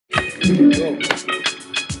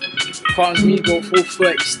Kwarmz me go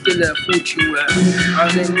 430, still at 40 where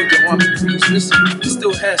RNA Media 1 views. Listen,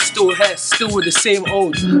 still with the same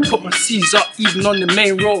old. Put my C's up even on the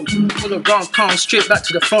main road. Full around town, straight back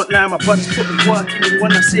to the front line. My brothers put the work in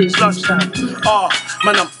when I say it's lunchtime.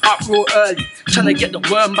 Man, I'm up real early, tryna get the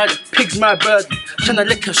worm by the pigs, my burden. Tryna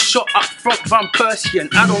lick a shot up front Van Persie, and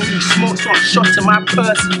I don't really smoke, so I'm shotting my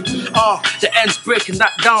Percy. The end's breaking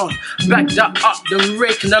that down, back that up, then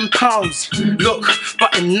raking them pounds. Look,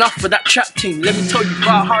 but enough of that trap thing. Let me tell you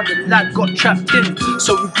about how the lad got trapped in.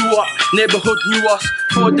 So we grew up, neighborhood knew us,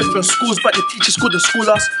 4 different schools, but the teachers couldn't school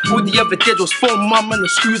us. All they ever did was phone mum and the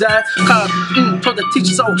screw there. Told the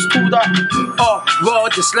teachers I was schooled up. Raw,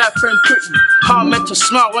 this life ain't pretty. How I meant to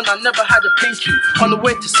smile when I never had a pinky. On the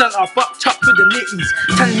way to centre, I bucked up with the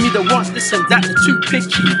nitties, telling me they want this and that, they're too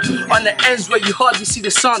picky. On the ends where you hardly see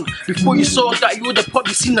the sun, before you saw that you would've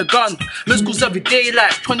probably seen a gun. Miss schools every day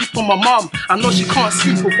like 20 from my mum. I know she can't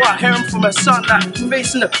sleep with what I hearing from her son. Like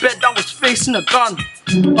facing the bed that was facing a gun.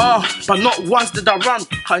 But not once did I run.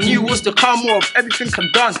 I knew it was the karma of everything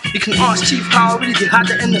I've done. You can ask Chief how I really had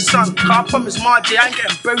it in the sun. I promise Margie I ain't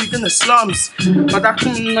getting buried in the slums. But that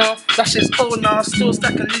shit's old now. Still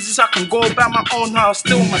stacking lizards, I can go buy my own house.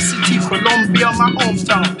 Still my city, Colombia, my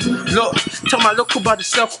hometown. Look, tell my local about the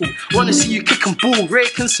circle. Wanna see you kicking bull,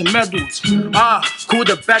 raking some medals. Cool,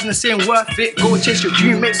 the badness ain't worth it. Go chase your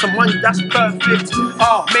dream, make some money, that's perfect.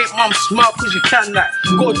 Make mom smile cause you can, like.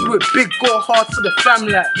 Go do it big, go hard for the family.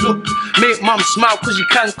 Like, look, make mum smile cause you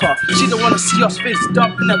can, car. She don't wanna see us face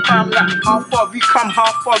dump in the crime. Like, how far we come,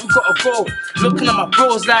 how far we gotta go. Looking at my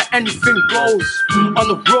bros like anything goes. On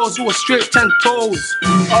the roads, we were straight 10 toes.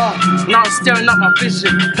 Now I'm staring at my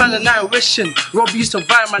vision, planning out wishing. Robbie used to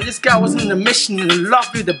vibe, man, this guy was in the mission. In love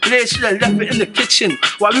with the blade, should've left it in the kitchen.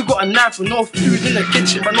 While we got a knife with no food in the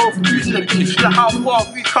kitchen, but no food in the kitchen. Like, how far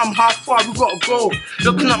we come, how far we gotta go.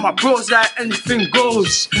 Looking at my bros like anything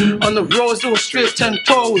goes. On the roads, we were straight 10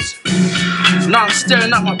 toes. Now I'm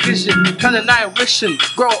staring at my vision, planning out wishing.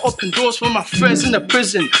 Grow open doors for my friends in the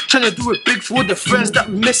prison. Trying to do it big for all the friends that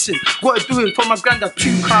we're missing. Gotta do it for my granddad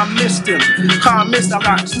too, can't miss him. Can't miss, I'm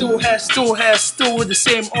like still with the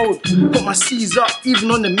same old. Put my C's up,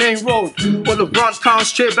 even on the main road. All around town,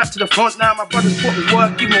 straight back to the front line. My brothers put the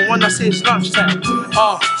work, even when I say it's lunchtime.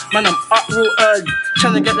 Man, I'm up real early,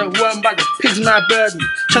 trying to get the worm by the pigs, my burden.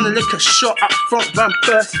 Trying to lick a shot up front Van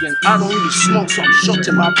Persie, and I don't really smoke, so I'm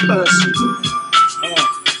shotting my Percy.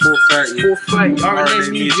 430, RNA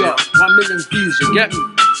Media, 1 million views, you get me?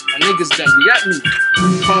 My niggas them, you get me?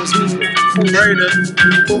 Kwarmz me,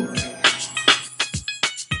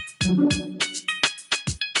 full